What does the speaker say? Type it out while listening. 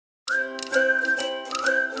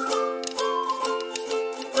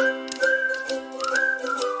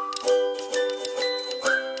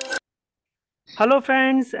Hello,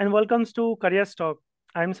 friends, and welcome to Career Talk.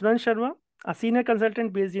 I'm Suran Sharma, a senior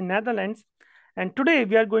consultant based in Netherlands, and today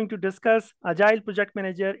we are going to discuss Agile Project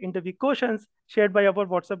Manager interview questions shared by our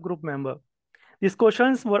WhatsApp group member. These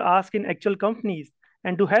questions were asked in actual companies,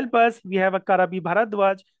 and to help us, we have a Karabi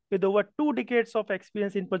Bharadwaj with over 2 decades of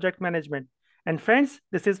experience in project management. And friends,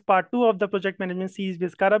 this is part 2 of the project management series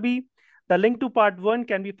with Karabi. The link to part 1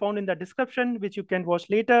 can be found in the description, which you can watch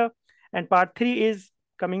later, and part 3 is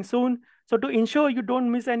coming soon. So to ensure you don't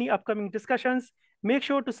miss any upcoming discussions, make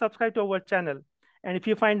sure to subscribe to our channel. And if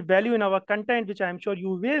you find value in our content, which I'm sure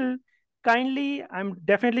you will, I'm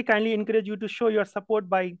definitely kindly encourage you to show your support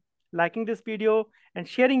by liking this video and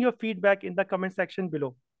sharing your feedback in the comment section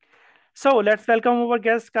below. So let's welcome our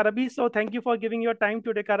guest Karabi. So thank you for giving your time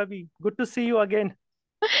today, Karabi. Good to see you again.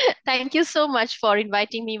 Thank you so much for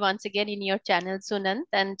inviting me once again in your channel, Sunand.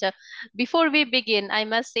 And before we begin, I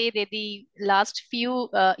must say that the last few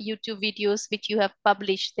YouTube videos which you have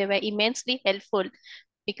published, they were immensely helpful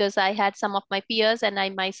because I had some of my peers and I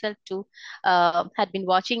myself too had been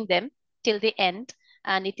watching them till the end.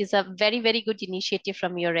 And it is a very, very good initiative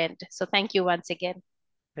from your end. So thank you once again.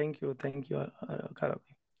 Thank you, Karabi.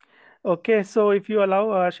 Okay, so if you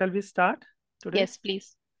allow, shall we start today? Yes,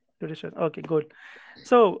 please. Okay, good.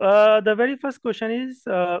 So the very first question is,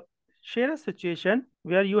 share a situation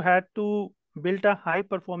where you had to build a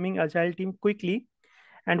high-performing agile team quickly,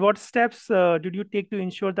 and what steps did you take to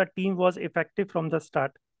ensure the team was effective from the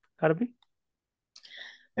start? Karabi?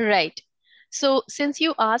 Right. So since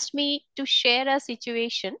you asked me to share a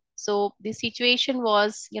situation, so the situation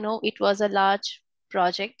was, it was a large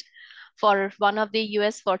project for one of the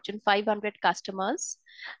US Fortune 500 customers.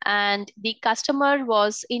 And the customer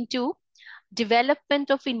was into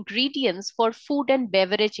development of ingredients for food and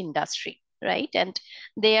beverage industry, right? And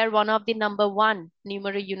they are one of the number one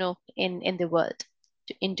numero, in the world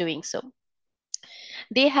in doing so.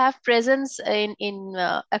 They have presence in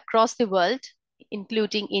across the world,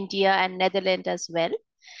 including India and Netherlands as well.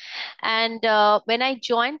 And when I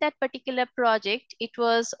joined that particular project, it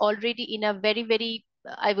was already in a very, very,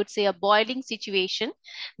 I would say, a boiling situation.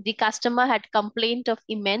 The customer had complained of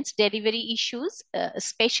immense delivery issues,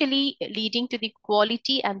 especially leading to the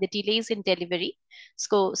quality and the delays in delivery.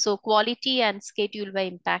 So quality and schedule were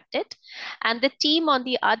impacted. And the team, on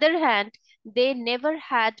the other hand, they never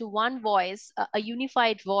had one voice, a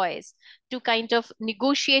unified voice to kind of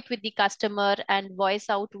negotiate with the customer and voice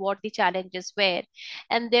out what the challenges were,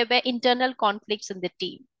 and there were internal conflicts in the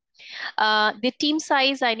team. The team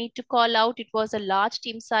size, I need to call out, it was a large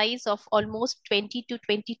team size of almost 20 to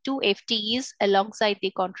 22 FTEs alongside the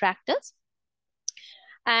contractors.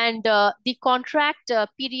 And the contract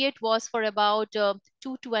period was for about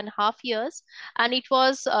 2.5 years, and it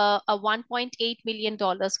was a $1.8 million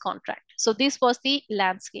contract. So this was the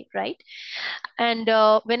landscape, right? And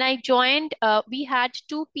when I joined, we had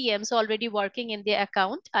two PMs already working in the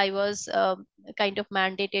account. I was kind of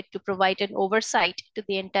mandated to provide an oversight to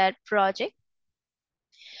the entire project.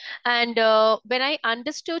 And when I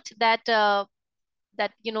understood that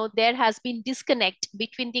there has been disconnect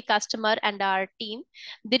between the customer and our team,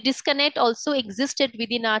 the disconnect also existed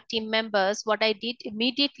within our team members. What I did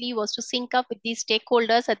immediately was to sync up with the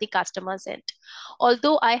stakeholders at the customer's end.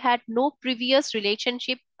 Although I had no previous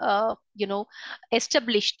relationship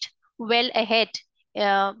established well ahead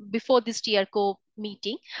before this TRCO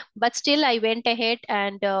meeting, but still I went ahead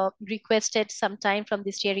and requested some time from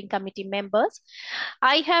the steering committee members.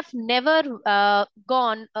 I have never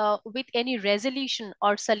gone with any resolution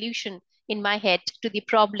or solution in my head to the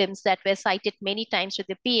problems that were cited many times to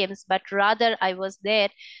the PMs, but rather I was there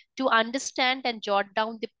to understand and jot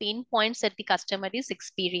down the pain points that the customer is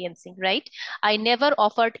experiencing, right? I never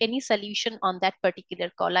offered any solution on that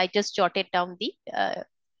particular call. I just jotted down the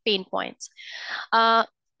pain points. Uh,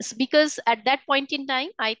 because at that point in time,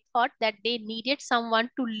 I thought that they needed someone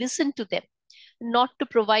to listen to them, not to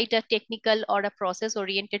provide a technical or a process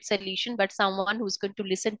oriented solution, but someone who's going to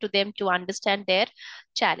listen to them to understand their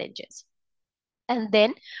challenges. And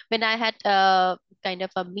then when I had kind of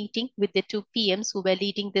a meeting with the two PMs who were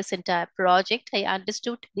leading this entire project, I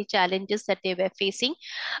understood the challenges that they were facing.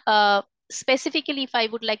 Specifically, if I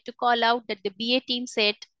would like to call out that the BA team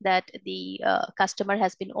said that the customer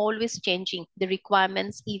has been always changing the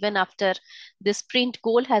requirements even after the sprint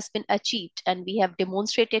goal has been achieved, and we have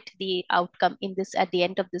demonstrated the outcome in this at the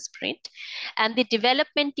end of the sprint. And the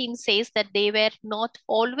development team says that they were not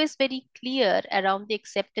always very clear around the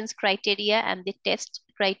acceptance criteria and the test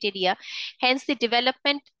criteria. Hence, the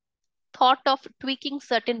development thought of tweaking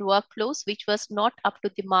certain workflows which was not up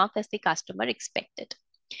to the mark as the customer expected.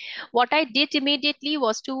 What I did immediately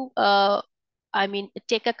was to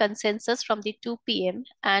take a consensus from the two PM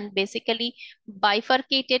and basically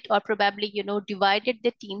bifurcated or probably, divided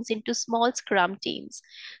the teams into small scrum teams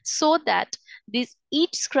so that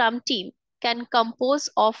each scrum team can compose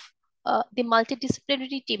of the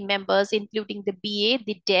multidisciplinary team members, including the BA,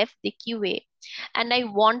 the dev, the QA. And I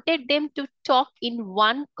wanted them to talk in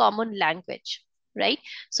one common language, right?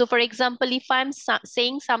 So, for example, if I'm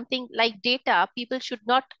saying something like data, people should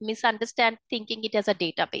not misunderstand thinking it as a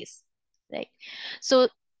database, right? So,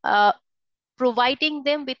 uh, providing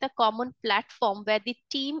them with a common platform where the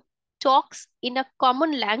team talks in a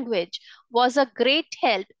common language was a great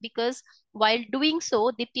help, because while doing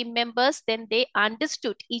so, the team members then they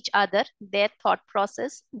understood each other, their thought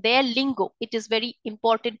process, their lingo. It is very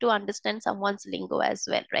important to understand someone's lingo as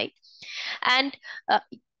well, right? And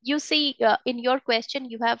you see, in your question,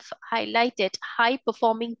 you have highlighted high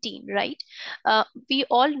performing team, right? We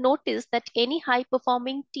all notice that any high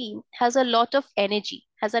performing team has a lot of energy,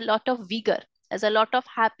 has a lot of vigor, has a lot of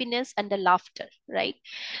happiness and a laughter, right?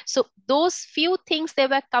 So those few things, they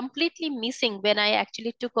were completely missing when I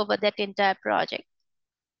actually took over that entire project.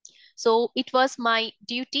 So it was my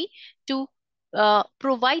duty to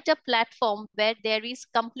provide a platform where there is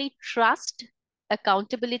complete trust,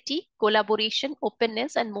 accountability, collaboration,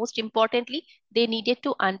 openness, and most importantly, they needed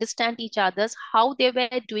to understand each other's how they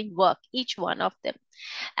were doing work, each one of them.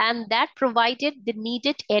 And that provided the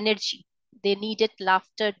needed energy. They needed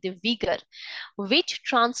laughter, the vigor, which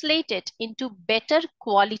translated into better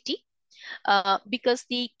quality, because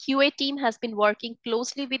the QA team has been working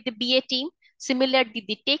closely with the BA team. Similarly,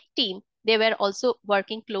 the tech team, they were also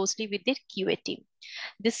working closely with the QA team.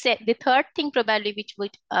 The third thing probably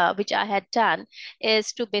which I had done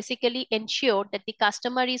is to basically ensure that the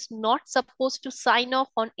customer is not supposed to sign off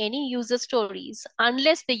on any user stories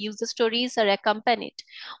unless the user stories are accompanied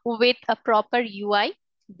with a proper UI,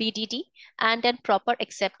 BDD, and a proper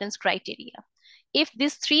acceptance criteria. If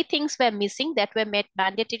these three things were missing that were made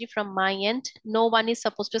mandatory from my end, no one is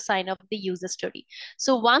supposed to sign up the user story.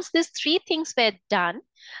 So once these three things were done,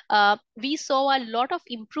 we saw a lot of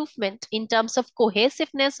improvement in terms of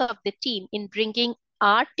cohesiveness of the team in bringing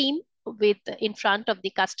our team with in front of the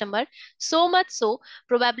customer. So much so,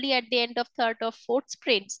 probably at the end of third or fourth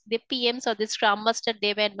sprints, the PMs or the Scrum Master,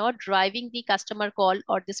 they were not driving the customer call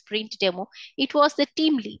or the sprint demo. It was the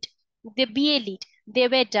team lead, the BA lead. They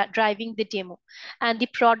were driving the demo, and the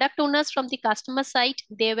product owners from the customer side,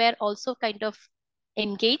 they were also kind of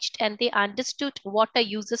engaged, and they understood what a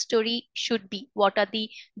user story should be, what are the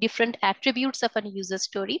different attributes of a user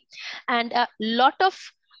story, and a lot of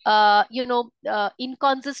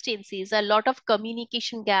inconsistencies, a lot of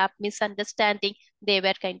communication gap, misunderstanding, they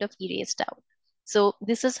were kind of erased out. So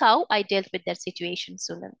this is how I dealt with that situation,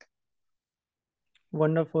 Sunand.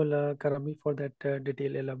 Wonderful, Karami, for that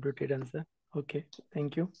detailed, elaborated answer. Okay,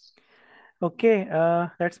 thank you. Okay,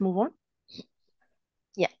 let's move on.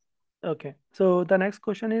 Yeah. Okay, so the next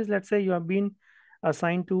question is, let's say you have been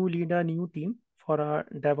assigned to lead a new team for a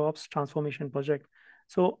DevOps transformation project.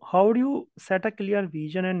 So how do you set a clear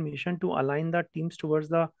vision and mission to align the teams towards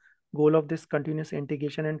the goal of this continuous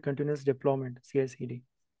integration and continuous deployment, CI/CD?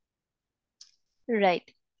 Right.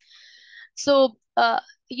 So,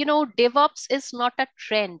 DevOps is not a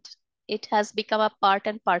trend. It has become a part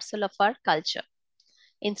and parcel of our culture.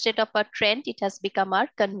 Instead of a trend, it has become our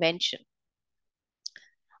convention.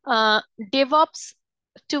 DevOps,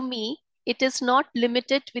 to me, it is not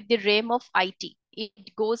limited with the realm of IT.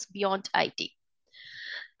 It goes beyond IT.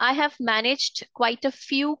 I have managed quite a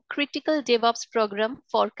few critical DevOps programs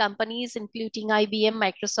for companies including IBM,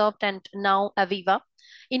 Microsoft, and now Aviva,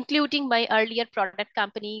 including my earlier product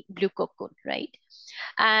company, Blue Cocoon, right?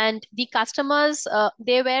 And the customers,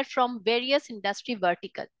 they were from various industry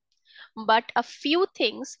vertical. But a few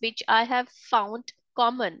things which I have found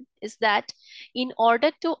common is that in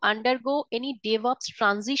order to undergo any DevOps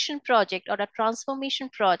transition project or a transformation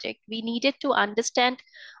project, we needed to understand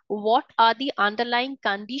what are the underlying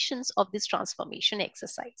conditions of this transformation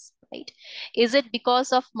exercise, right? Is it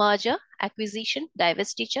because of merger, acquisition,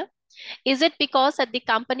 divestiture? Is it because that the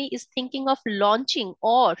company is thinking of launching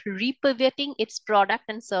or repivoting its product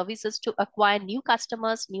and services to acquire new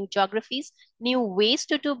customers, new geographies, new ways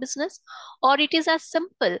to do business? Or it is as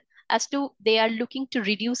simple as to they are looking to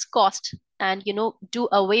reduce cost and do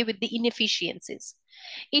away with the inefficiencies?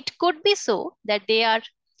 It could be so that they are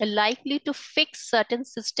likely to fix certain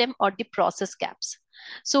system or the process gaps.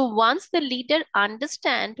 So once the leader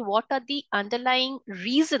understand what are the underlying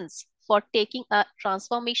reasons for taking a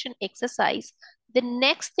transformation exercise, the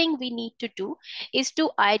next thing we need to do is to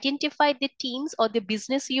identify the teams or the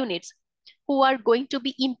business units who are going to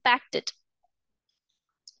be impacted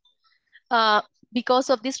uh, because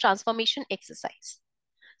of this transformation exercise.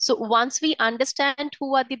 So once we understand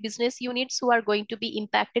who are the business units who are going to be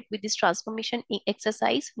impacted with this transformation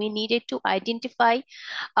exercise, we needed to identify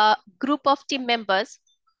a group of team members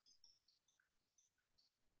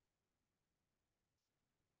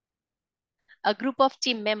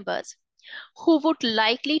who would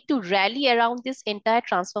likely to rally around this entire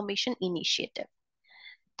transformation initiative.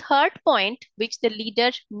 Third point, which the leader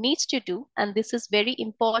needs to do, and this is very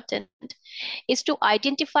important, is to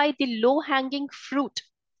identify the low-hanging fruit,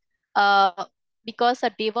 uh, because a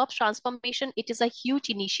DevOps transformation, it is a huge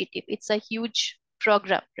initiative. It's a huge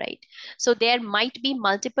program, right? So there might be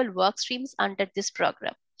multiple work streams under this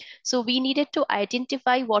program. So we needed to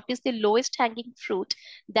identify what is the lowest hanging fruit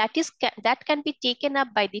that can be taken up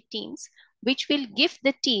by the teams, which will give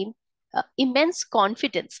the team immense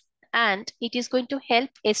confidence. And it is going to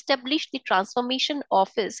help establish the transformation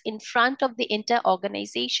office in front of the entire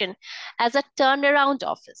organization as a turnaround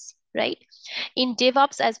office, right? In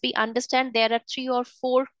DevOps, as we understand, there are 3 or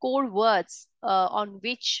 4 core words on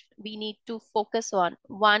which we need to focus on.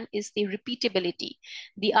 One is the repeatability,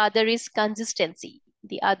 the other is consistency,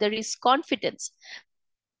 the other is confidence,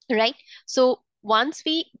 right? So once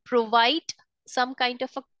we provide some kind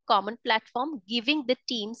of a common platform, giving the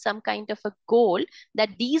team some kind of a goal that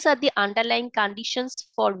these are the underlying conditions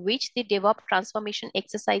for which the DevOps transformation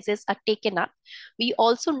exercises are taken up, we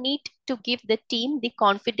also need to give the team the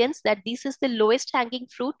confidence that this is the lowest hanging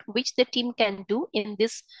fruit which the team can do in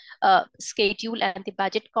this schedule and the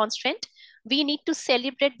budget constraint. We need to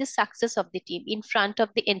celebrate the success of the team in front of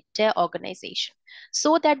the entire organization,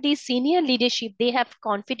 so that the senior leadership, they have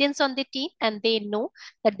confidence on the team and they know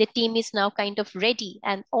that the team is now kind of ready,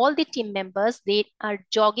 and all the team members, they are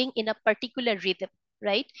jogging in a particular rhythm,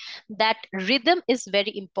 right? That rhythm is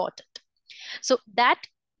very important. So that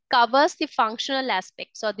covers the functional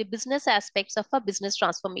aspects or the business aspects of a business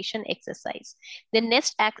transformation exercise. The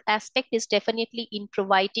next aspect is definitely in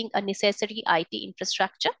providing a necessary IT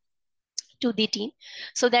infrastructure to the team,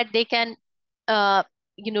 so that they can uh,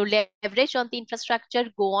 leverage on the infrastructure,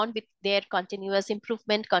 go on with their continuous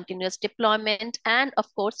improvement, continuous deployment, and of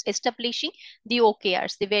course establishing the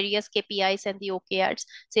OKRs, the various KPIs and the OKRs.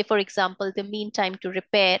 Say for example, the mean time to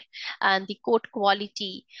repair and the code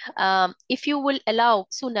quality. If you will allow,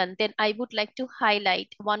 Sunan, then I would like to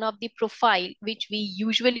highlight one of the profile which we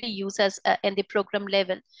usually use as in the program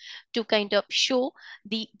level to kind of show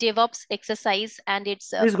the DevOps exercise and its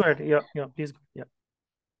Please go ahead. Yeah, yeah, please go. Yeah.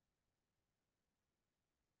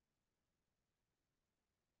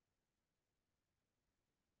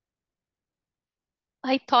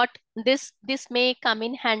 I thought this may come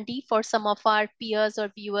in handy for some of our peers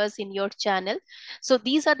or viewers in your channel. So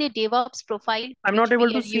these are the DevOps profile I'm not which able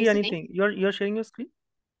we are to see using. anything. You're sharing your screen?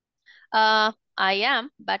 I am,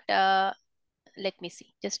 but let me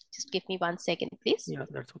see. Just give me 1 second, please. Yeah,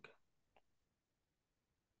 that's okay.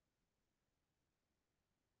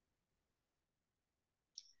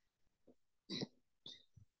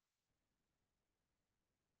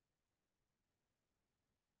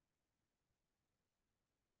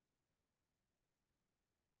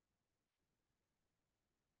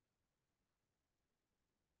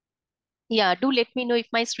 Yeah, do let me know if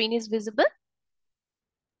my screen is visible.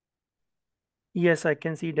 Yes, I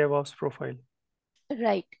can see DevOps profile.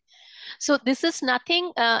 Right. So this is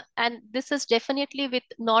nothing, and this is definitely with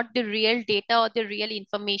not the real data or the real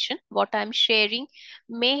information. What I'm sharing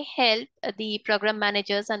may help the program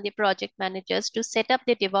managers and the project managers to set up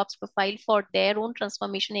the DevOps profile for their own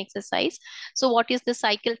transformation exercise. So what is the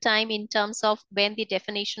cycle time in terms of when the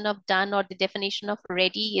definition of done or the definition of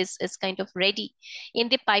ready is kind of ready in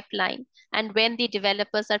the pipeline, and when the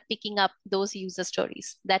developers are picking up those user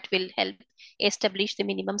stories, that will help establish the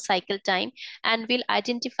minimum cycle time and will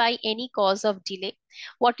identify any cause of delay.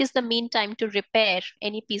 What is the mean time to repair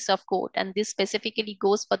any piece of code? And this specifically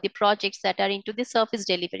goes for the projects that are into the service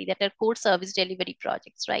delivery, that are code service delivery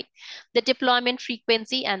projects, right? The deployment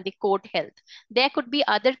frequency and the code health. There could be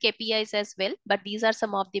other KPIs as well, but these are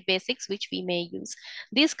some of the basics which we may use.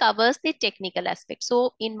 This covers the technical aspect.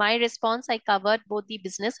 So in my response, I covered both the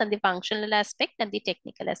business and the functional aspect and the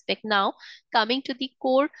technical aspect. Now, coming to the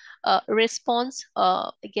core response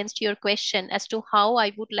against your question as to how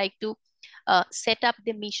I would like to set up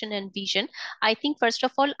the mission and vision. I think, first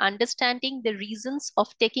of all, understanding the reasons of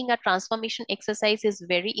taking a transformation exercise is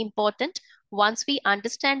very important. Once we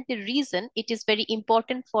understand the reason, it is very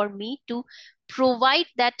important for me to provide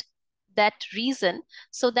that that reason,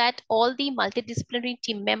 so that all the multidisciplinary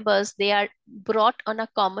team members, they are brought on a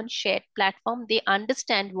common shared platform. They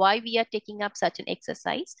understand why we are taking up such an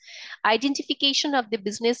exercise. Identification of the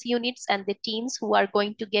business units and the teams who are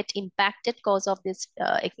going to get impacted because of this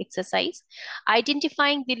exercise.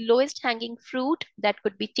 Identifying the lowest hanging fruit that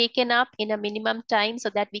could be taken up in a minimum time, so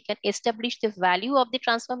that we can establish the value of the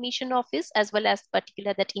transformation office as well as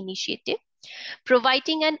particular that initiative.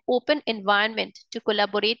 Providing an open environment to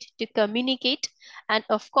collaborate, to communicate, and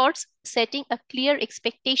of course, setting a clear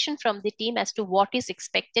expectation from the team as to what is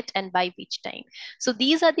expected and by which time. So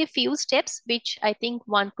these are the few steps which I think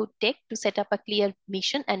one could take to set up a clear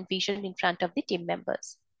mission and vision in front of the team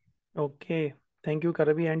members. Okay, thank you,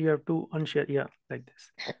 Karabi. And you have to unshare, yeah, like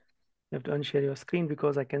this. You have to unshare your screen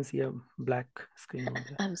because I can see a black screen over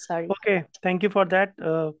there. I'm sorry. Okay, thank you for that.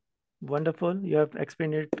 Wonderful. You have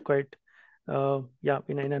explained it quite, yeah,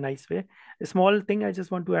 in a nice way. A small thing I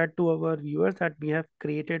just want to add to our viewers that we have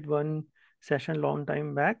created one session long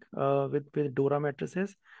time back with Dora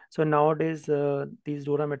matrices. So nowadays, these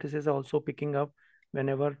Dora matrices are also picking up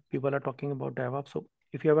whenever people are talking about DevOps. So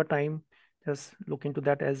if you have a time, just look into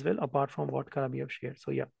that as well, apart from what Karabi have shared.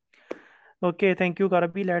 So yeah. Okay, thank you,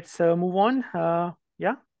 Karabi. Let's move on.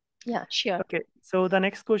 Yeah. Yeah, sure. Okay, so the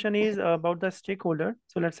next question is about the stakeholder.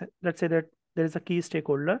 So let's say that there is a key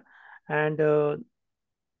stakeholder, and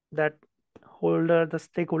that the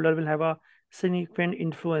stakeholder will have a significant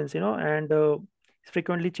influence, and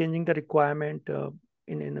frequently changing the requirement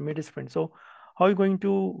in the mid sprint. So how are you going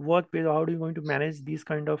to work with, or how are you going to manage these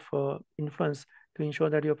kind of influence to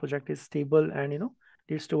ensure that your project is stable and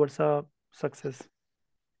leads towards a success?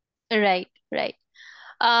 Right, right.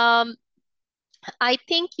 Um, I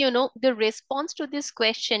think, the response to this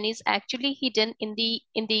question is actually hidden in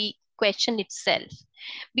the question itself,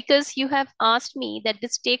 because you have asked me that the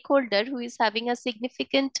stakeholder who is having a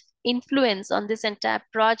significant influence on this entire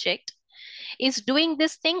project is doing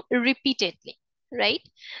this thing repeatedly, right?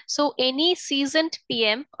 So any seasoned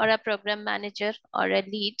PM or a program manager or a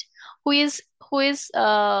lead who is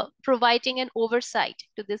providing an oversight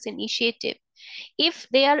to this initiative, if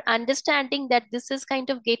they are understanding that this is kind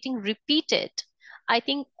of getting repeated, I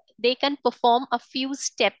think they can perform a few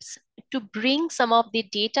steps to bring some of the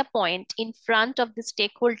data point in front of the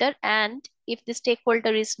stakeholder. And if the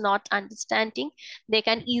stakeholder is not understanding, they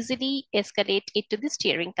can easily escalate it to the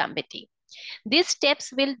steering committee. These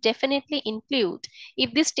steps will definitely include,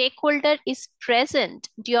 if the stakeholder is present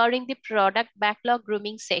during the product backlog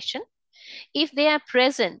grooming session, if they are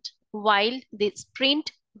present while the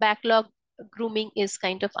sprint backlog grooming is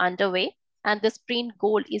kind of underway and the sprint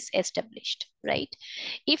goal is established, right?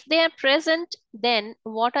 If they are present, then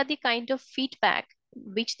what are the kind of feedback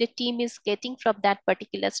which the team is getting from that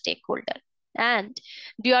particular stakeholder? And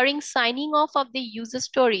during signing off of the user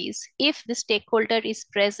stories, if the stakeholder is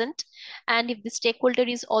present and if the stakeholder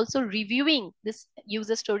is also reviewing this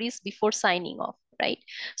user stories before signing off, right?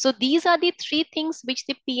 So these are the three things which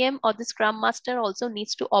the PM or the Scrum Master also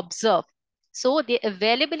needs to observe. So the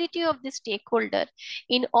availability of the stakeholder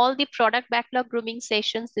in all the product backlog grooming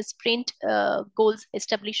sessions, the sprint goals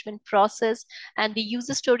establishment process, and the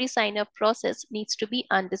user story sign up process needs to be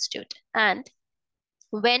understood. And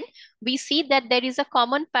when we see that there is a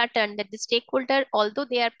common pattern that the stakeholder, although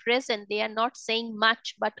they are present, they are not saying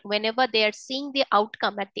much, but whenever they are seeing the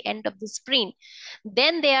outcome at the end of the sprint,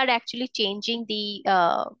 then they are actually changing the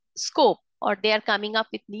scope, or they are coming up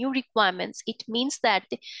with new requirements. It means that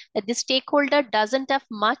the stakeholder doesn't have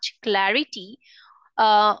much clarity.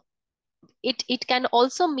 It can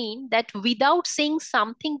also mean that without seeing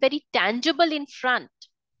something very tangible in front,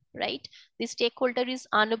 right, the stakeholder is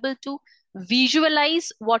unable to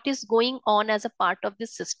visualize what is going on as a part of the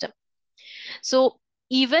system. So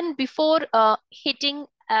even before hitting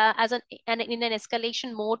as in an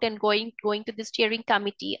escalation mode and going to the steering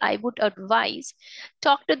committee, I would advise,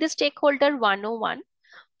 talk to the stakeholder 101,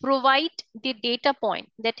 provide the data point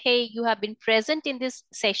that, hey, you have been present in these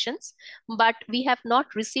sessions, but we have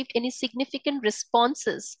not received any significant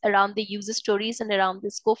responses around the user stories and around the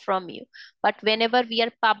scope from you. But whenever we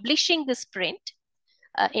are publishing the sprint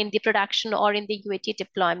in the production or in the UAT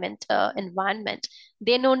deployment environment,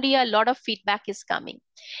 then only a lot of feedback is coming.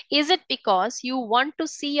 Is it because you want to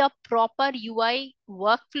see a proper UI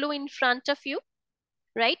workflow in front of you,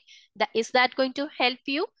 right? Is that going to help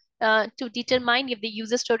you to determine if the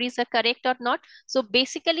user stories are correct or not? So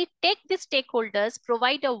basically, take the stakeholders,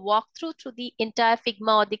 provide a walkthrough through the entire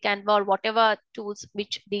Figma or the Canva or whatever tools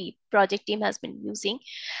which the project team has been using,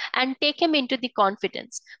 and take him into the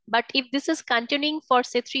confidence. But if this is continuing for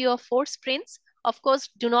say 3 or 4 sprints, of course,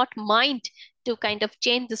 do not mind to kind of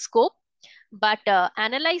change the scope. but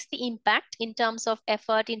analyze the impact in terms of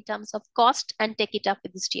effort, in terms of cost, and take it up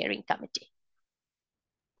with the steering committee.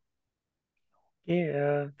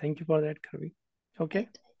 Okay, thank you for that, Kavi. Okay,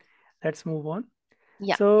 Right. let's move on.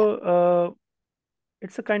 Yeah. So,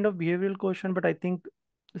 it's a kind of behavioral question, but I think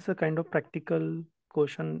it's a kind of practical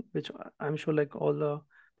question, which I'm sure like all the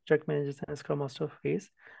project managers and Scrum Master face,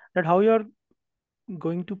 that how you're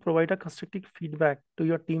going to provide a constructive feedback to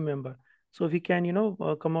your team member. So if you can,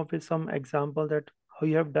 come up with some example that how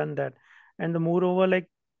you have done that, and the moreover, like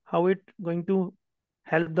how it going to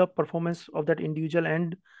help the performance of that individual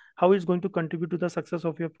and how it's going to contribute to the success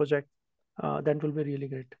of your project, that will be really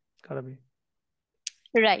great, Karabi.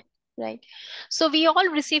 Right. Right. So we all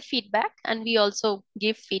receive feedback and we also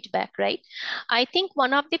give feedback, right? I think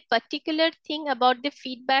one of the particular thing about the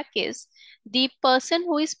feedback is the person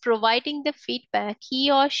who is providing the feedback, he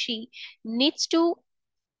or she needs to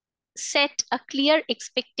set a clear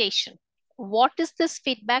expectation. What is this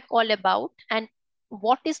feedback all about, and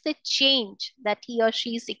what is the change that he or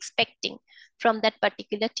she is expecting from that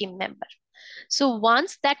particular team member? So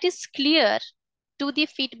once that is clear to the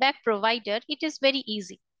feedback provider, it is very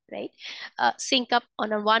easy, right? Sync up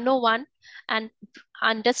on a 101 and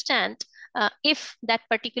understand if that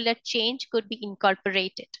particular change could be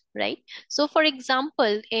incorporated, right? So for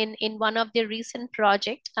example, in one of the recent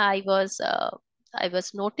project, I was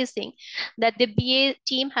noticing that the BA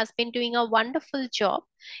team has been doing a wonderful job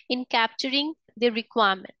in capturing the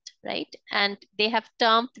requirement, right? And they have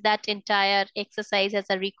termed that entire exercise as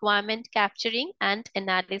a requirement capturing and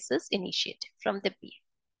analysis initiative from the BA.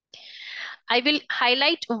 I will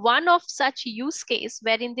highlight one of such use case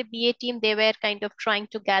wherein the BA team, they were kind of trying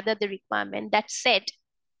to gather the requirement that said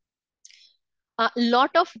a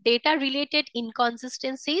lot of data related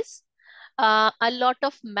inconsistencies, a lot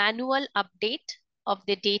of manual update of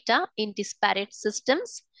the data in disparate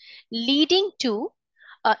systems, leading to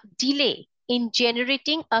a delay in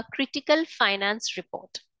generating a critical finance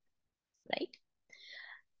report, right?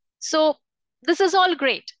 So this is all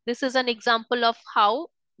great. This is an example of how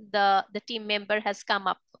the team member has come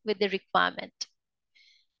up with the requirement.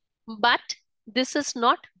 But this is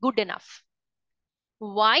not good enough.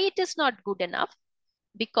 Why it is not good enough?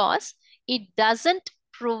 Because it doesn't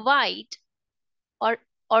provide or,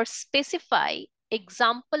 or specify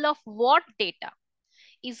example of what data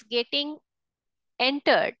is getting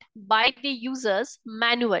entered by the users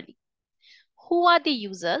manually. Who are the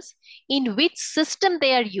users? In which system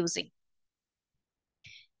they are using?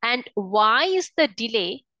 And why is the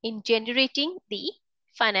delay in generating the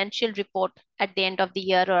financial report at the end of the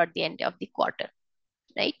year or at the end of the quarter,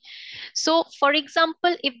 right? So for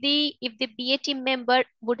example, if the BA team member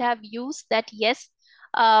would have used that, yes,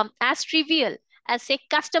 as trivial as say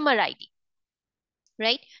customer ID,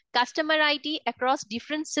 right? Customer ID across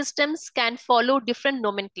different systems can follow different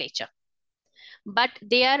nomenclature, but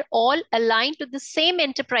they are all aligned to the same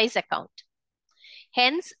enterprise account.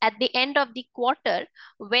 Hence, at the end of the quarter,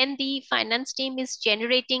 when the finance team is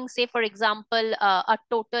generating, say, for example, a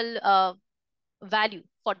total value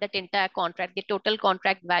for that entire contract, the total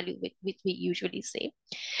contract value, which we usually say,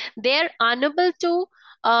 they're unable to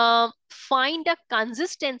find a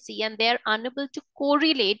consistency and they're unable to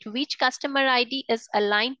correlate which customer ID is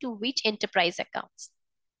aligned to which enterprise accounts,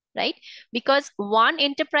 right? Because one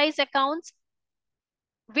enterprise accounts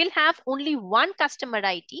will have only one customer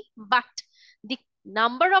ID, but the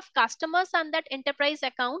number of customers on that enterprise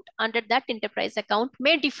account under that enterprise account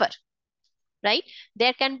may differ, right?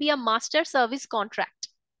 There can be a master service contract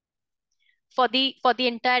for the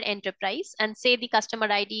entire enterprise, and say the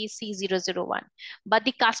customer ID is C001, but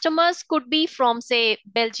the customers could be from say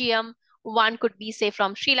Belgium, one could be say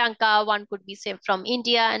from Sri Lanka, one could be say from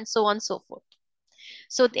India, and so on and so forth.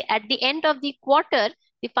 So at the end of the quarter,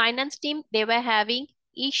 the finance team, they were having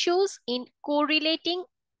issues in correlating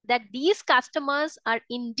that these customers are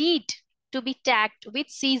indeed to be tagged with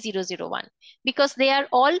C001 because they are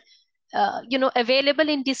all available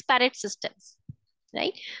in disparate systems,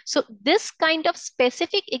 right? So this kind of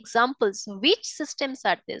specific examples, which systems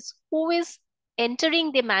are this, who is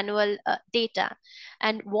entering the manual data,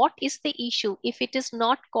 and what is the issue, if it is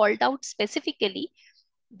not called out specifically,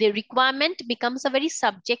 the requirement becomes a very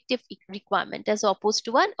subjective requirement as opposed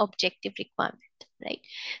to an objective requirement, right?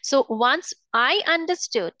 So once I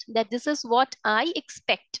understood that this is what I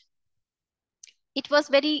expect, it was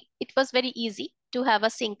very easy to have a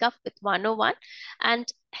sync up with 101 and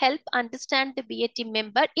help understand the BA team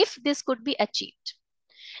member if this could be achieved.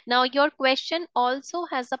 Now your question also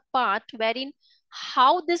has a part wherein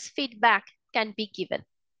how this feedback can be given,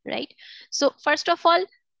 right? So first of all,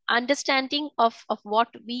 understanding of what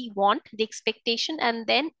we want, the expectation, and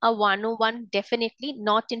then a one-on-one, definitely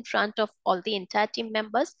not in front of all the entire team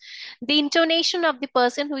members. The intonation of the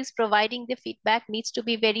person who is providing the feedback needs to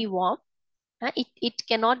be very warm. It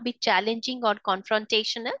cannot be challenging or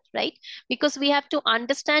confrontational, right? Because we have to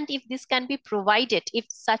understand if this can be provided, if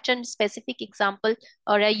such a specific example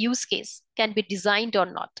or a use case can be designed or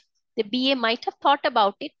not. The BA might have thought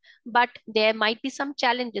about it, but there might be some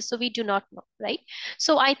challenges, so we do not know, right?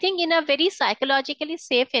 So I think in a very psychologically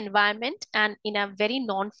safe environment and in a very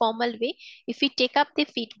non-formal way, if we take up the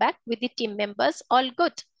feedback with the team members, all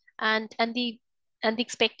good. And the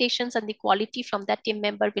expectations and the quality from that team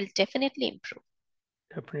member will definitely improve.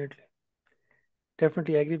 Definitely.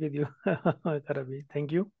 Definitely agree with you, Karabi.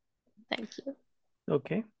 Thank you. Thank you.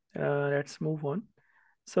 Okay, let's move on.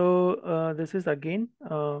 So this is again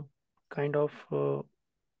kind of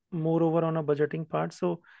moreover on a budgeting part.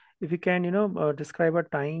 So if you can, describe a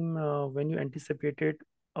time when you anticipated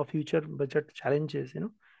a future budget challenges,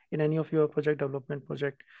 in any of your project development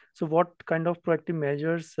project. So what kind of proactive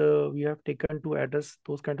measures you have taken to address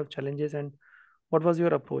those kind of challenges, and what was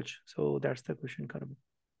your approach? So that's the question, Karam.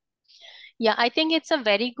 Yeah, I think it's a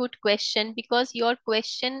very good question because your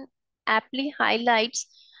question aptly highlights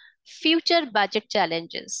future budget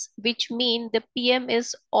challenges, which mean the PM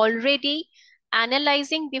is already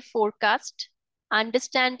analyzing the forecast,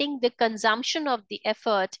 understanding the consumption of the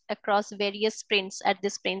effort across various sprints at the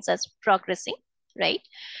sprints as progressing, right?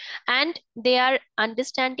 And they are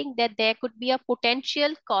understanding that there could be a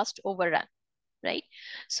potential cost overrun, right?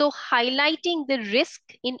 So highlighting the risk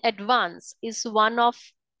in advance is one of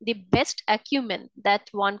the best acumen that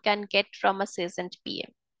one can get from a seasoned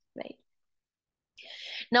PM, right?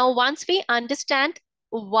 Now, once we understand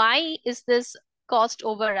why is this cost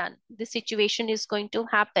overrun, the situation is going to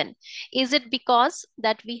happen. Is it because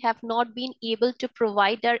that we have not been able to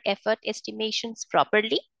provide our effort estimations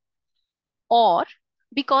properly, or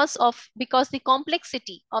because the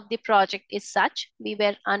complexity of the project is such we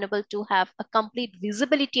were unable to have a complete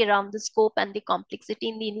visibility around the scope and the complexity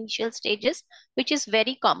in the initial stages, which is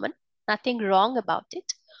very common, nothing wrong about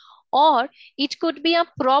it. Or it could be a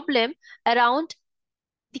problem around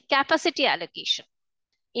the capacity allocation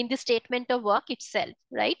in the statement of work itself,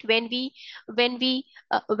 right? When we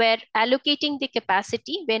were allocating the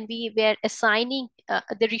capacity, when we were assigning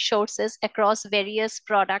the resources across various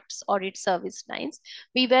products or its service lines,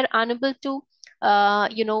 we were unable to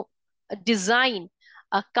design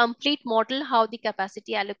a complete model how the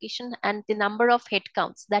capacity allocation and the number of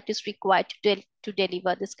headcounts that is required to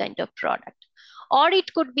deliver this kind of product. Or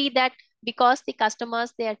it could be that because the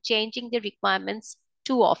customers, they are changing the requirements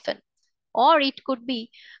too often, or it could be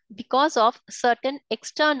because of certain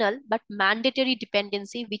external but mandatory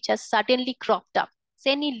dependency which has suddenly cropped up,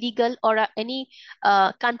 say any legal or any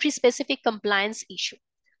country specific compliance issue,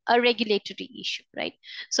 a regulatory issue, right?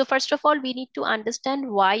 So first of all, we need to understand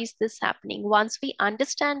why is this happening. Once we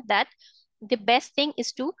understand that, the best thing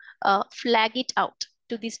is to flag it out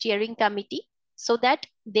to the steering committee so that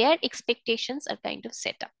their expectations are kind of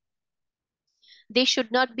set up. They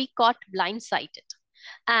should not be caught blindsided.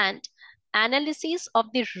 And analysis of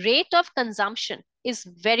the rate of consumption is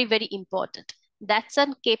very, very important. That's a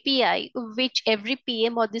KPI which every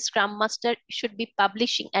PM or the Scrum Master should be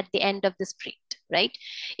publishing at the end of the sprint, right?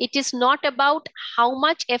 It is not about how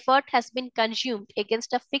much effort has been consumed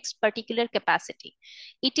against a fixed particular capacity.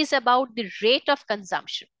 It is about the rate of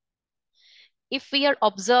consumption. If we are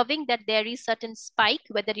observing that there is certain spike,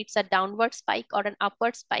 whether it's a downward spike or an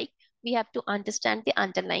upward spike, we have to understand the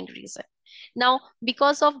underlying reason. Now,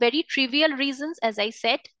 because of very trivial reasons, as I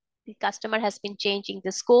said, the customer has been changing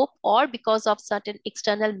the scope, or because of certain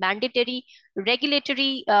external mandatory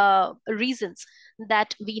regulatory reasons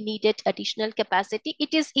that we needed additional capacity,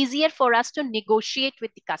 it is easier for us to negotiate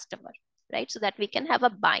with the customer, right? So that we can have a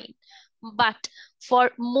buy-in. But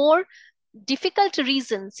for more difficult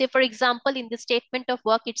reasons, say for example, in the statement of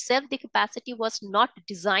work itself, the capacity was not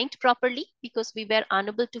designed properly because we were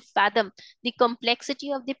unable to fathom the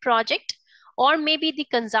complexity of the project, or maybe the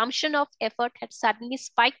consumption of effort had suddenly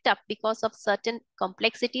spiked up because of certain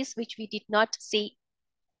complexities which we did not see.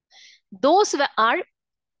 Those are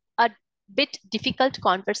a bit difficult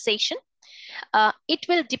conversation. It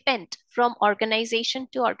will depend from organization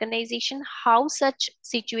to organization how such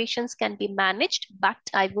situations can be managed. But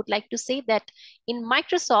I would like to say that in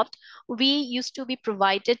Microsoft, we used to be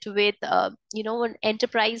provided with, an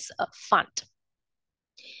enterprise fund,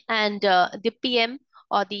 and the PM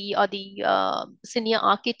or the senior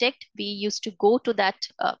architect, we used to go to that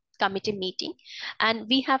committee meeting, and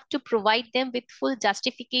we have to provide them with full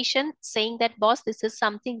justification saying that, boss, this is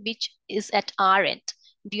something which is at our end.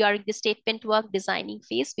 during the statement work designing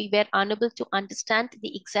phase, we were unable to understand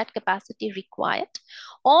the exact capacity required,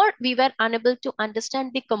 or we were unable to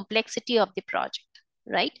understand the complexity of the project,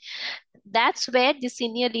 right? That's where the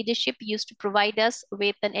senior leadership used to provide us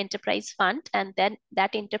with an enterprise fund, and then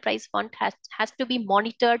that enterprise fund has to be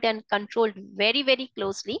monitored and controlled very, very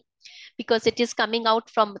closely, because it is coming out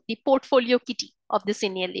from the portfolio kitty of the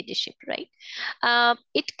senior leadership, right?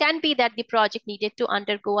 It can be that the project needed to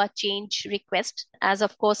undergo a change request, as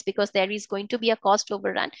of course, because there is going to be a cost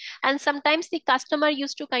overrun. And sometimes the customer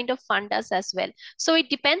used to kind of fund us as well. So it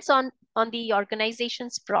depends on the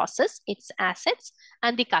organization's process, its assets,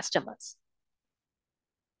 and the customers.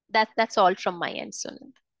 That's all from my end,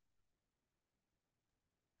 Sunil.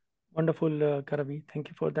 Wonderful, Karavi. Thank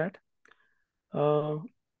you for that. Uh,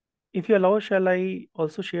 if you allow, shall I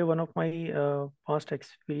also share one of my past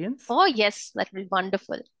experience? Oh, yes, that will be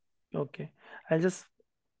wonderful. Okay, I'll just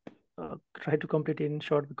try to complete it in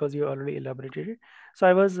short because you already elaborated it. So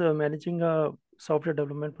I was managing a software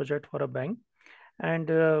development project for a bank, and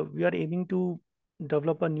we are aiming to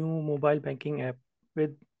develop a new mobile banking app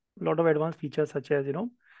with a lot of advanced features such as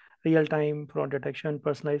real-time fraud detection,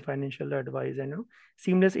 personalized financial advice, and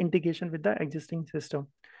seamless integration with the existing system.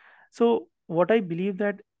 So what I believe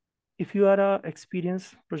that if you are a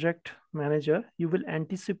experienced project manager, you will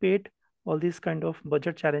anticipate all these kind of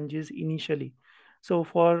budget challenges initially. So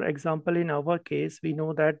for example, in our case, we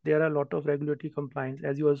know that there are a lot of regulatory compliance,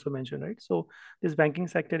 as you also mentioned, right? So this banking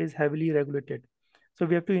sector is heavily regulated. So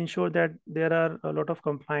we have to ensure that there are a lot of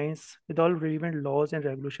compliance with all relevant laws and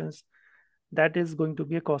regulations. That is going to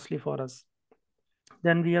be a costly for us.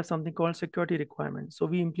 Then we have something called security requirements. So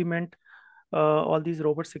we implement all these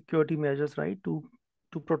robust security measures, right, to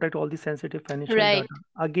protect all the sensitive financial Right, data.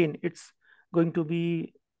 Again, it's going to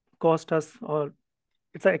be cost us, or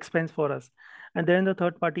it's an expense for us. And then the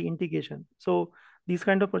third party integration. So these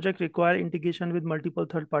kind of projects require integration with multiple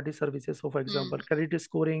third party services. So for example, mm, credit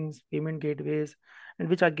scorings, payment gateways, and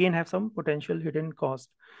which again have some potential hidden cost.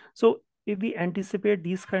 So if we anticipate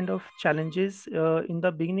these kind of challenges in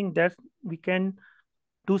the beginning, that we can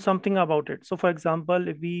do something about it. So for example,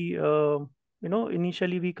 if we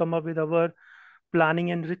initially we come up with our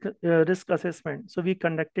planning and risk assessment. So we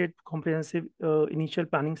conducted comprehensive initial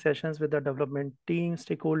planning sessions with the development team,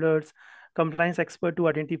 stakeholders, compliance expert to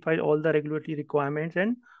identify all the regulatory requirements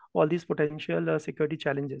and all these potential security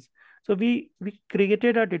challenges. So we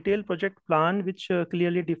created a detailed project plan which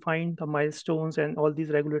clearly defined the milestones and all these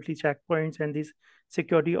regulatory checkpoints and these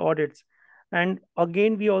security audits. And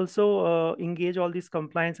again, we also engage all these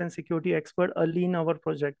compliance and security expert early in our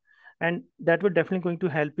project, and that would definitely going to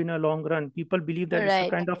help in a long run. People believe that it's a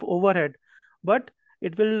right. kind of overhead, but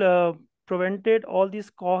it will prevented all these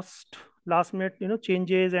cost last minute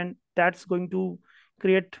changes, and that's going to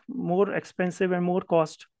create more expensive and more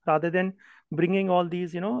cost rather than bringing all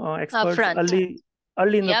these experts Upfront.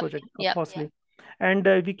 early in the Yep, project yep. costly. And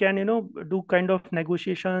we can do kind of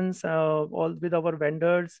negotiations all with our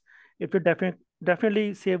vendors. It will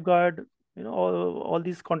definitely safeguard all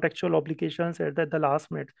these contractual obligations at the last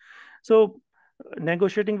minute. So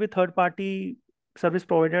negotiating with third party service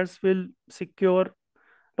providers will secure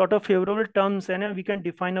lot of favorable terms, and we can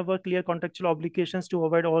define our clear contractual obligations to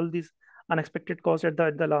avoid all these unexpected costs at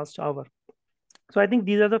the last hour. So I think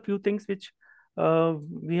these are the few things which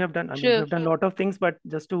we have done. I mean, we True. have done a lot of things, but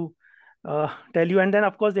just to tell you. And then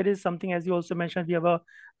of course there is something, as you also mentioned, we have a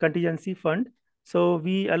contingency fund. So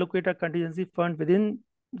we allocate a contingency fund within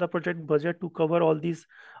the project budget to cover all these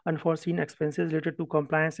unforeseen expenses related to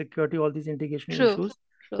compliance, security, all these integration True. issues.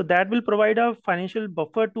 So True. that will provide a financial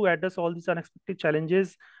buffer to address all these unexpected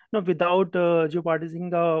challenges, without jeopardizing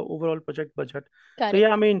the overall project budget. So yeah,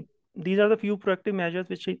 Correct. I mean, these are the few proactive measures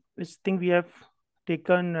which think we have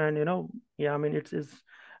taken, and yeah, I mean, it's is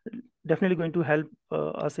definitely going to help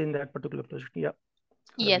us in that particular project. Yeah,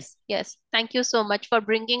 Ravi. Yes, yes. Thank you so much for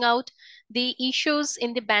bringing out the issues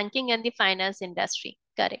in the banking and the finance industry.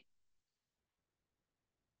 Correct.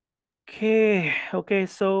 Okay,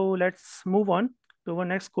 so let's move on to our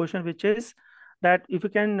next question, which is that if you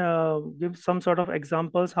can give some sort of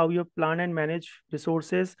examples how you plan and manage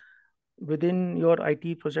resources within your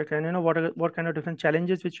IT project, and what kind of different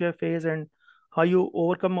challenges which you have faced, and how you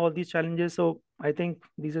overcome all these challenges. So I think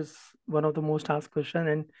this is one of the most asked question,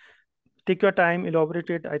 and take your time, elaborate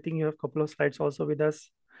it. I think you have a couple of slides also with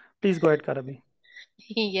us. Please go ahead, Karabi.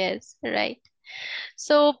 Yes, right.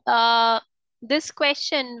 So, this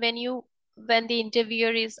question, when the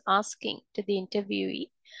interviewer is asking to the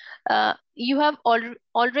interviewee, you have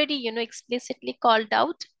already, explicitly called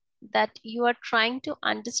out that you are trying to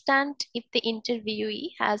understand if the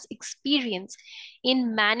interviewee has experience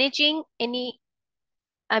in managing any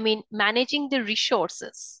managing the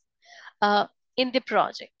resources in the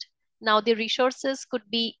project. Now, the resources could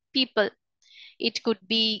be people, it could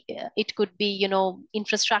be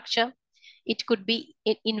infrastructure, it could be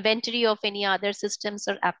inventory of any other systems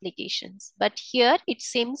or applications. But here it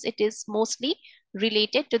seems it is mostly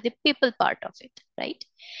related to the people part of it, right?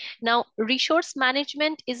 Now, resource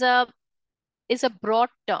management is a broad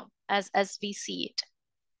term as we see it.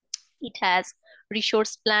 It has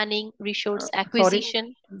resource planning, resource Sorry,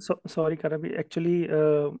 acquisition. sorry, Karabi. Actually,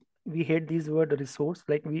 we hate these word resource.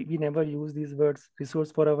 Like we never use these words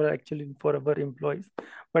resource for our actually for our employees.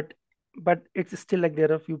 But but it's still like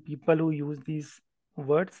there are few people who use these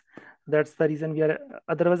words. That's the reason we are.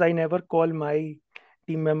 Otherwise, I never call my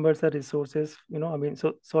team members a resources. I mean,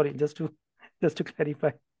 so sorry. Just to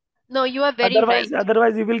clarify. No, you are very Otherwise, right.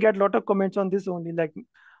 otherwise you will get a lot of comments on this only. Like,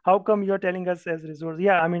 how come you're telling us as resource?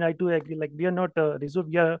 Yeah, I mean, I do agree. Like, we are not a resource.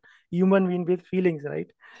 We are a human being with feelings, right?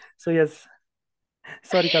 So yes,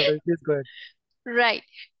 sorry, Kavya, please go ahead. Right.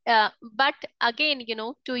 But again,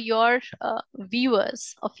 to your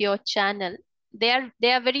viewers of your channel, they are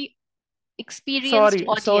very experienced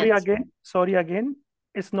Sorry audience. again. Sorry again.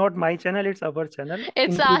 It's not my channel. It's our channel,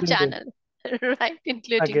 It's our including them. channel, right?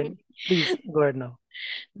 Including me. Again, please go ahead now.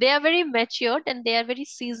 They are very matured and they are very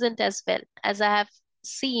seasoned as well, as I have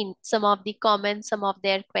seen some of the comments, some of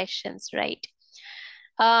their questions, right?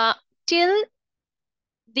 Uh, till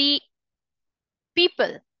the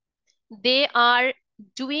people they are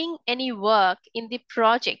doing any work in the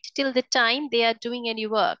project, till the time they are doing any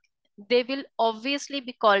work, they will obviously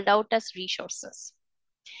be called out as resources.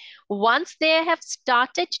 Once they have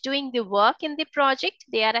started doing the work in the project,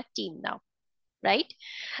 they are a team now, right?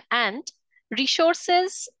 And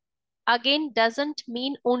resources again doesn't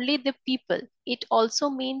mean only the people. It also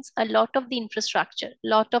means a lot of the infrastructure,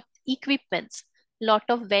 lot of equipments, lot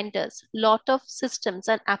of vendors, lot of systems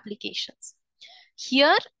and applications.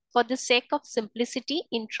 Here, for the sake of simplicity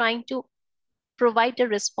in trying to provide a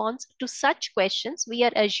response to such questions, we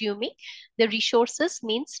are assuming the resources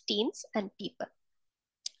means teams and people,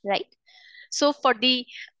 right? So for the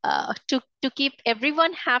to keep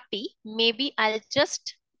everyone happy, maybe I'll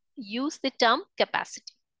just use the term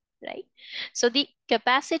capacity, right? So the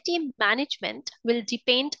capacity management will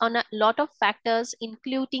depend on a lot of factors,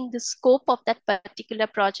 including the scope of that particular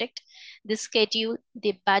project, the schedule,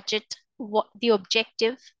 the budget, what the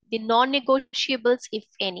objective, the non-negotiables, if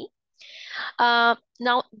any.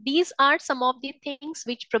 Now, these are some of the things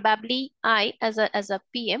which probably I, as a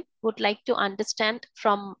PM, would like to understand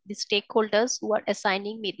from the stakeholders who are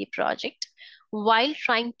assigning me the project while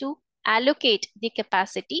trying to allocate the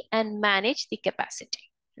capacity and manage the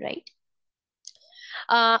capacity, right?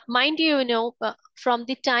 Mind you, from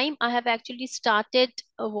the time I have actually started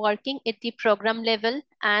working at the program level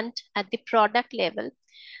and at the product level,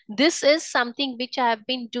 this is something which I have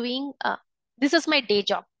been doing. This is my day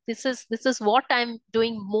job. This is what I'm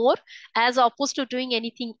doing more as opposed to doing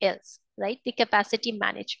anything else, right? The capacity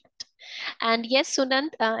management. And yes, Sunand,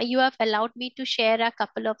 you have allowed me to share a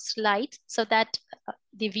couple of slides so that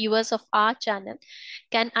the viewers of our channel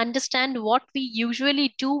can understand what we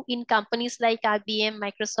usually do in companies like IBM,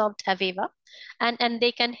 Microsoft, Aveva, and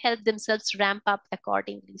they can help themselves ramp up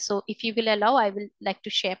accordingly. So if you will allow, I will like to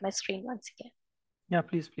share my screen once again. Yeah,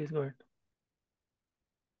 please go ahead.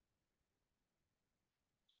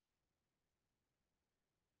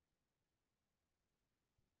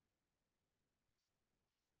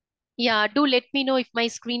 Yeah, do let me know if my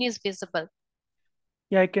screen is visible.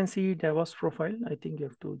 Yeah, I can see DevOps profile. I think you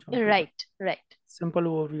have to jump to that. Right, right. Simple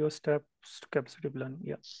overview of steps to capacity plan.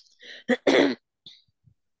 Yeah.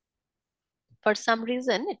 For some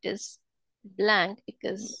reason, it is blank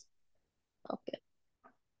because, okay.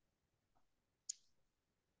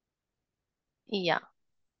 Yeah,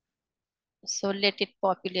 so let it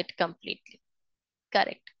populate completely.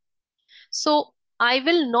 Correct. So I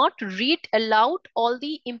will not read aloud all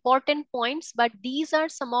the important points, but these are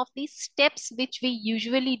some of the steps which we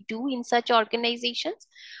usually do in such organizations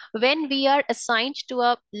when we are assigned to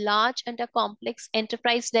a large and a complex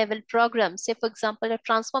enterprise level program. Say, for example, a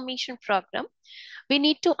transformation program. We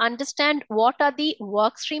need to understand what are the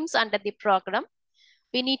work streams under the program.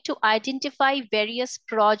 We need to identify various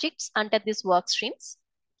projects under these work streams.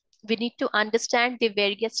 We need to understand the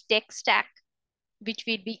various tech stack which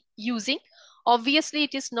we'll be using. Obviously,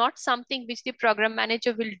 it is not something which the program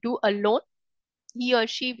manager will do alone. He or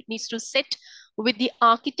she needs to sit with the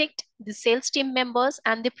architect, the sales team members,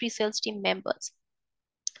 and the pre-sales team members.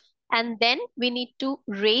 And then we need to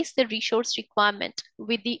raise the resource requirement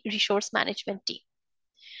with the resource management team.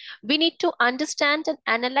 We need to understand and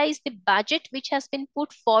analyze the budget which has been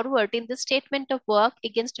put forward in the statement of work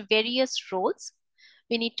against various roles.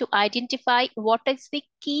 We need to identify what is the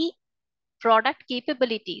key product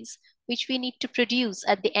capabilities which we need to produce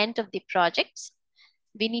at the end of the projects.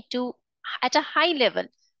 We need to, at a high level,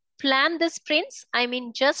 plan the sprints. I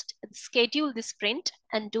mean, just schedule the sprint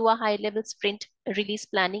and do a high level sprint release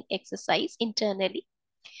planning exercise internally,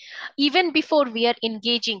 even before we are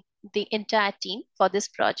engaging the entire team for this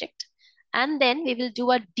project. And then we will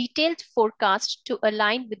do a detailed forecast to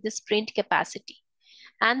align with the sprint capacity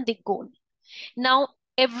and the goal. Now,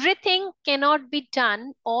 everything cannot be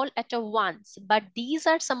done all at a once, but these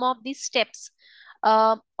are some of the steps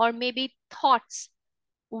or maybe thoughts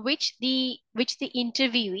which the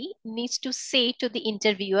interviewee needs to say to the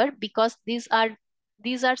interviewer, because these are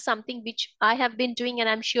something which I have been doing, and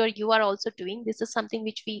I'm sure you are also doing. This is something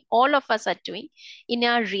which we all of us are doing in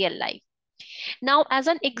our real life. Now, as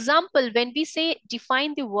an example, when we say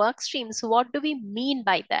define the work streams, what do we mean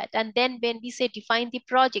by that? And then when we say define the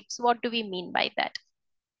projects, what do we mean by that?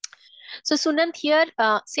 So Sunand, here,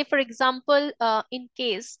 say for example, in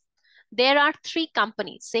case there are three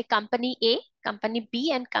companies, say company A, company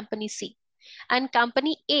B, and company C. And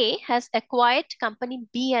company A has acquired company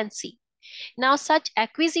B and C. Now, such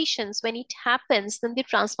acquisitions, when it happens, then the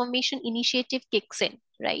transformation initiative kicks in,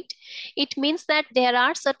 right? It means that there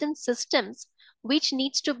are certain systems which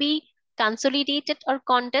needs to be consolidated or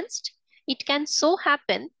condensed. It can so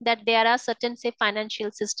happen that there are certain, say,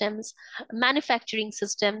 financial systems, manufacturing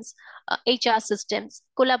systems, HR systems,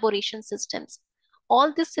 collaboration systems.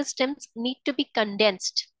 All these systems need to be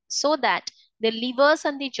condensed so that the levers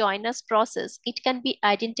and the joiners process, it can be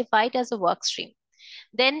identified as a work stream.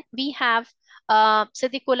 Then we have, say,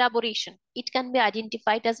 the collaboration. It can be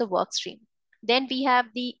identified as a work stream. Then we have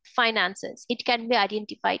the finances. It can be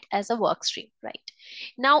identified as a work stream, right?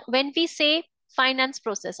 Now, when we say finance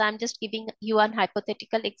process, I'm just giving you an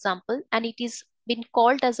hypothetical example, and it is been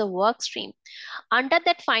called as a work stream. Under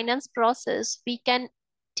that finance process, we can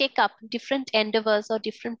take up different endeavors or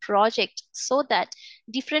different projects so that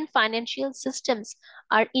different financial systems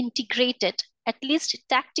are integrated, at least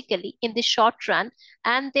tactically in the short run,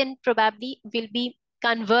 and then probably will be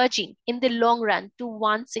converging in the long run to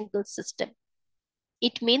one single system.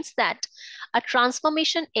 It means that a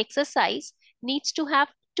transformation exercise needs to have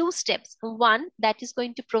two steps. One that is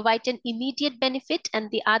going to provide an immediate benefit, and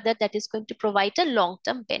the other that is going to provide a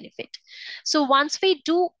long-term benefit. So once we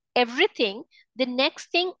do everything, the next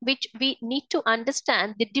thing which we need to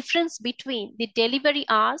understand the difference between the delivery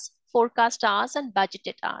hours, forecast hours, and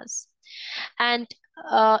budgeted hours. And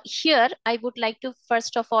here I would like to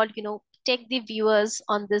first of all, take the viewers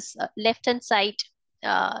on this left-hand side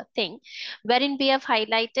thing, wherein we have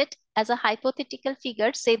highlighted as a hypothetical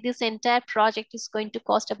figure, say this entire project is going to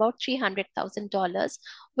cost about $300,000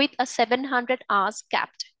 with a 700 hours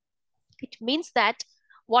capped. It means that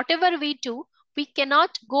whatever we do, we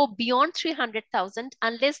cannot go beyond 300,000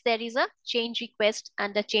 unless there is a change request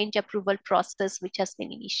and a change approval process which has been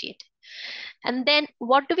initiated. And then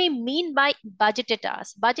what do we mean by budgeted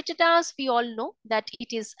hours? Budgeted hours, we all know that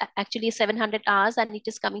it is actually 700 hours, and it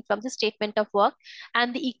is coming from the statement of work.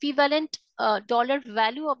 And the equivalent dollar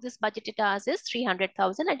value of this budgeted hours is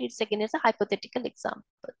 300,000, and it's again as a hypothetical example.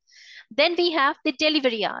 Then we have the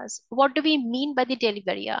delivery hours. What do we mean by the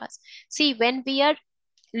delivery hours? See, when we are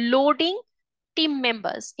loading team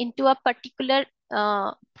members into a particular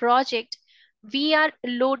project, we are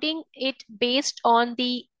loading it based on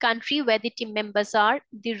the country where the team members are,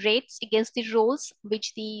 the rates against the roles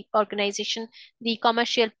which the organization, the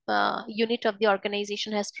commercial unit of the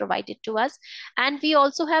organization has provided to us. And we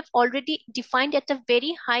also have already defined at a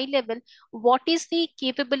very high level what is the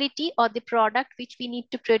capability or the product which we need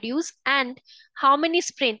to produce, and how many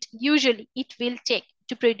sprint usually it will take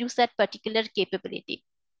to produce that particular capability.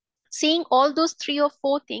 Seeing all those three or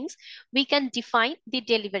four things, we can define the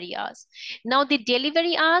delivery hours. Now, the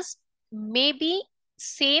delivery hours may be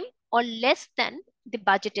same or less than the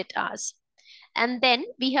budgeted hours. And then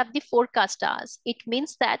we have the forecast hours. It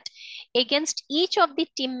means that against each of the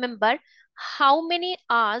team member, how many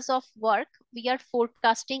hours of work we are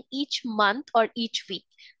forecasting each month or each week.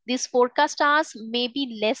 These forecast hours may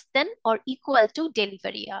be less than or equal to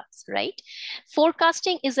delivery hours, right?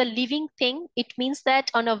 Forecasting is a living thing. It means that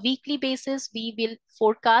on a weekly basis, we will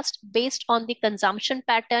forecast based on the consumption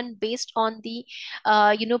pattern, based on the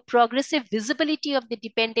progressive visibility of the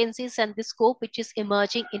dependencies and the scope which is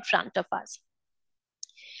emerging in front of us.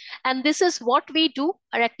 And this is what we do,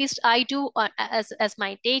 or at least I do as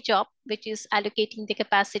my day job, which is allocating the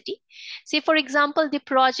capacity. Say, for example, the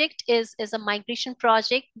project is a migration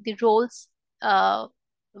project. The roles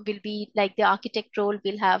will be like the architect role,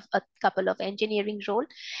 will have a couple of engineering role.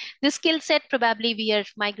 The skill set, probably we are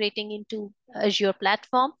migrating into Azure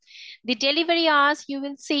platform. The delivery hours, you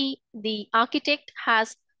will see the architect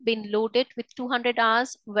has been loaded with 200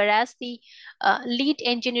 hours, whereas the lead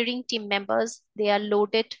engineering team members, they are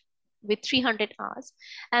loaded with 300 hours.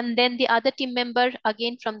 And then the other team member,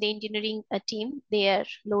 again from the engineering team, they are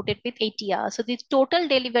loaded with 80 hours. So the total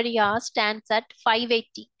delivery hours stands at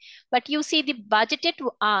 580. But you see the budgeted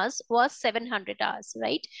hours was 700 hours,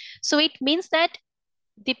 right? So it means that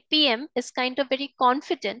the PM is kind of very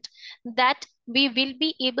confident that we will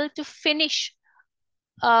be able to finish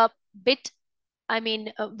a bit,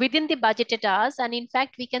 within the budgeted hours. And in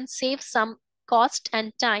fact, we can save some cost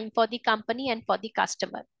and time for the company and for the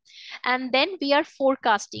customer. And then we are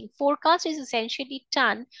forecasting. Forecast is essentially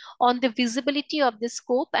done on the visibility of the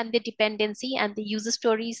scope and the dependency and the user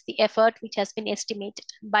stories, the effort which has been estimated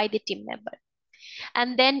by the team member.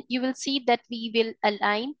 And then you will see that we will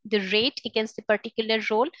align the rate against the particular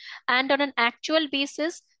role. And on an actual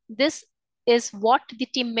basis, this is what the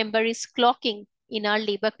team member is clocking in our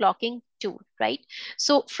labor clocking tool, right?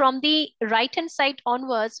 So from the right hand side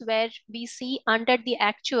onwards, where we see under the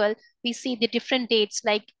actual, we see the different dates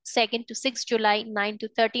like 2nd to 6th July, 9 to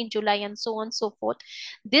 13 July, and so on and so forth.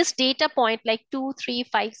 This data point like 2, 3,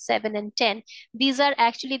 5, 7, and 10, these are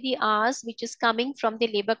actually the hours which is coming from the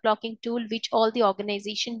labor clocking tool, which all the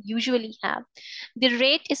organization usually have. The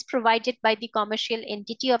rate is provided by the commercial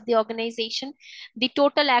entity of the organization. The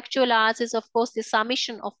total actual hours is, of course, the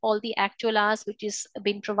summation of all the actual hours which is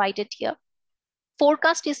being provided here.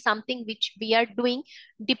 Forecast is something which we are doing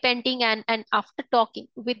depending and after talking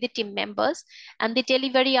with the team members. And the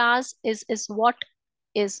delivery hours is what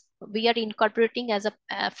is we are incorporating as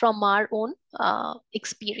a from our own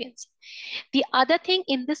experience. The other thing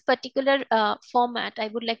in this particular format I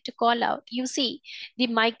would like to call out, you see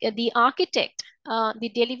the architect,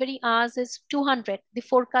 the delivery hours is 200, the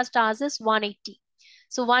forecast hours is 180.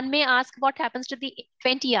 So one may ask what happens to the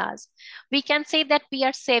 20 hours. We can say that we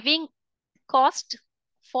are saving cost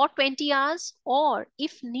for 20 hours, or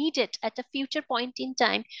if needed at a future point in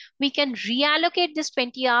time, we can reallocate this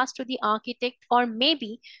 20 hours to the architect, or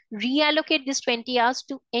maybe reallocate this 20 hours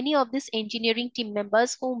to any of these engineering team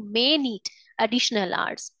members who may need additional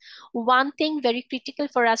hours. One thing very critical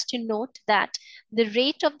for us to note, that the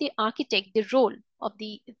rate of the architect, the role of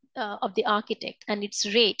the architect and its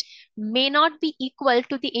rate may not be equal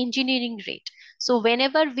to the engineering rate. So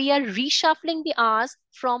whenever we are reshuffling the hours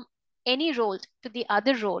from any role to the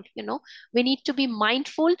other role, we need to be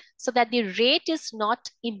mindful so that the rate is not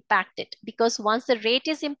impacted, because once the rate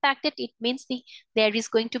is impacted, it means there is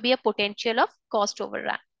going to be a potential of cost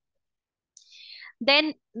overrun.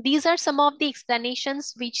 Then these are some of the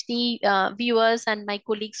explanations which the viewers and my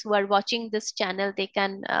colleagues who are watching this channel, they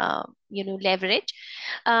can leverage.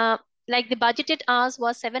 Like the budgeted hours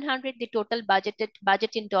was 700, the total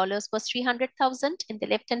budget in dollars was 300,000 in the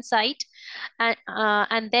left hand side.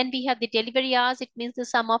 And then we have the delivery hours. It means the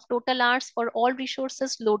sum of total hours for all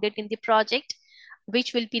resources loaded in the project,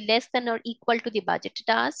 which will be less than or equal to the budgeted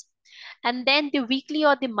hours. And then the weekly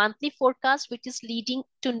or the monthly forecast, which is leading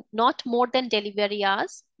to not more than delivery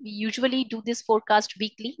hours. We usually do this forecast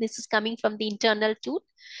weekly. This is coming from the internal tool.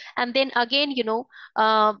 And then again,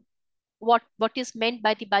 what is meant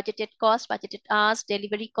by the budgeted cost, budgeted hours,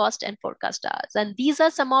 delivery cost, and forecast hours. And these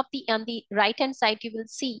are some of the, on the right hand side, you will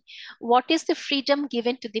see what is the freedom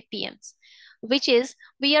given to the PMs, which is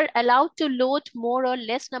we are allowed to load more or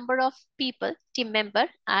less number of people, team member.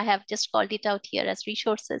 I have just called it out here as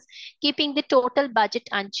resources, keeping the total budget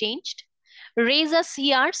unchanged. Raise a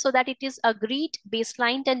CR so that it is agreed,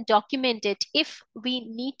 baselined, and documented if we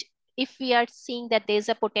are seeing that there's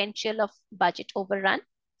a potential of budget overrun.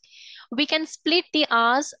 We can split the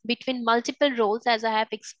hours between multiple roles, as I have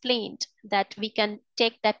explained, that we can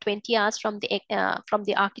take that 20 hours from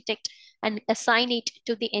the architect and assign it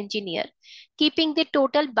to the engineer, keeping the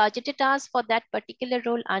total budgeted hours for that particular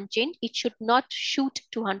role unchanged. It should not shoot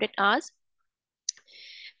 200 hours.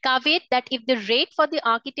 Caveat that if the rate for the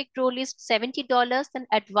architect role is $70, then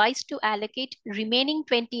advised to allocate remaining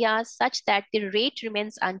 20 hours such that the rate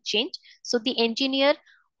remains unchanged. So the engineer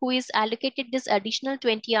who is allocated this additional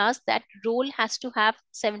 20 hours, that role has to have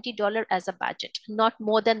 $70 as a budget, not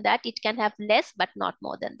more than that. It can have less, but not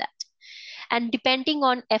more than that. And depending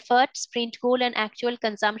on effort, sprint goal, and actual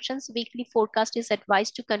consumptions, weekly forecast is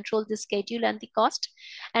advised to control the schedule and the cost.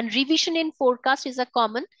 And revision in forecast is a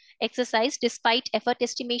common exercise despite effort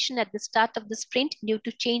estimation at the start of the sprint due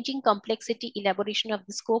to changing complexity, elaboration of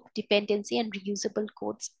the scope, dependency, and reusable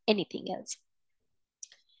codes, anything else.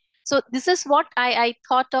 So this is what I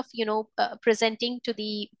thought of, presenting to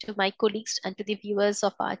my colleagues and to the viewers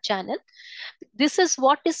of our channel. This is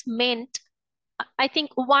what is meant. I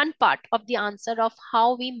think one part of the answer of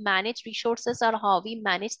how we manage resources or how we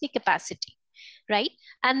manage the capacity, right?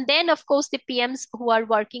 And then, of course, the PMs who are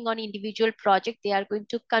working on individual project, they are going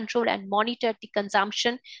to control and monitor the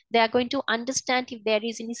consumption. They are going to understand if there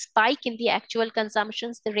is any spike in the actual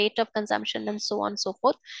consumptions, the rate of consumption, and so on and so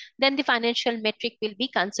forth. Then the financial metric will be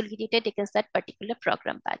consolidated against that particular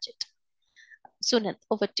program budget. Sunat,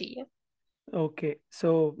 over to you. Okay,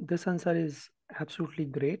 so this answer is absolutely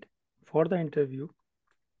great for the interview,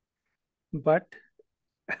 but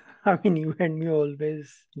I mean, you and me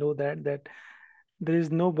always know that there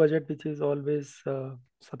is no budget which is always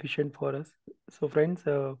sufficient for us. So, friends,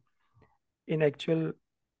 in actual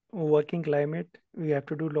working climate, we have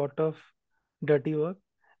to do a lot of dirty work,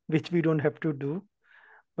 which we don't have to do.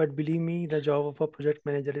 But believe me, the job of a project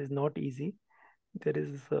manager is not easy. There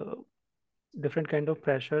is different kind of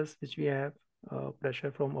pressures which we have,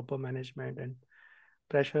 pressure from upper management and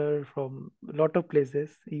pressure from a lot of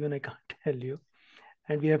places. Even I can't tell you.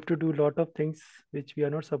 And we have to do a lot of things which we are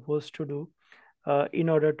not supposed to do in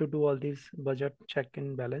order to do all these budget check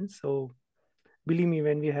and balance. So believe me,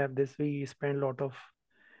 when we have this, we spend a lot of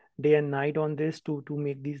day and night on this to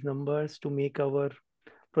make these numbers, to make our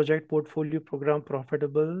project portfolio program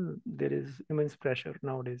profitable. There is immense pressure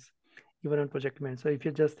nowadays, even on project management. So if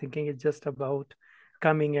you're just thinking it's just about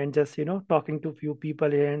coming and just talking to few people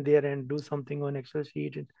here and there and do something on Excel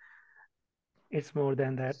sheet, it's more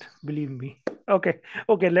than that, believe me. Okay,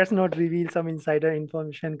 okay, let's not reveal some insider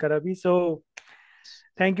information, Karabi. So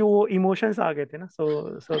thank you. Emotions aa gaye the na,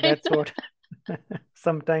 so that's what.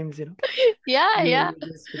 Sometimes Yeah, yeah.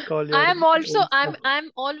 you just recall your I'm also old I'm stuff. I'm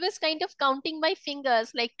always kind of counting my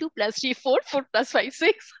fingers, like 2 plus 3, 4, 4 plus 5,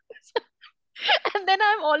 6. And then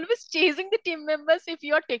I'm always chasing the team members. If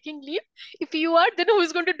you are taking leave, if you are, then who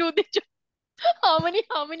is going to do the job? How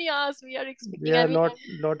many hours we are expecting? There I are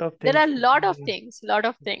mean, lot of there are things a lot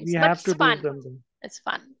of things, we but have it's to do fun. something. It's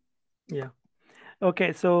fun. Yeah.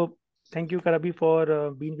 Okay, so thank you, Karabi,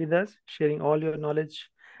 for being with us, sharing all your knowledge.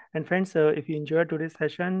 And friends, if you enjoyed today's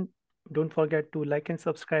session, don't forget to like and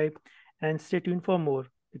subscribe and stay tuned for more,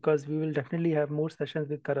 because we will definitely have more sessions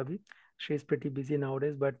with Karabi. She's pretty busy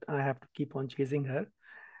nowadays, but I have to keep on chasing her.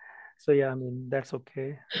 So yeah, I mean, that's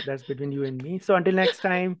okay. That's between you and me. So until next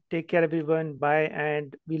time, take care, everyone. Bye.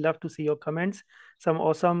 And we love to see your comments. Some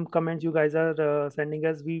awesome comments you guys are sending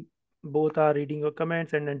us. We both are reading your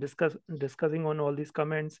comments and then discussing on all these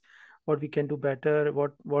comments, what we can do better,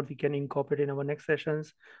 what we can incorporate in our next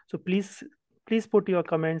sessions. So please put your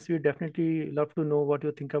comments. We definitely love to know what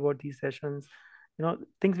you think about these sessions.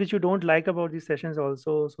 Things which you don't like about these sessions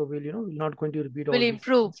also. So we're not going to repeat Will all these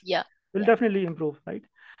improve. things. Yeah, We'll yeah. definitely improve, right?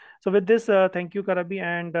 So with this, thank you, Karabi,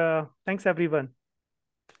 and thanks everyone.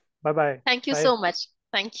 Bye bye. Thank you Bye. so much.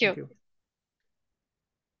 Thank Thank you. you.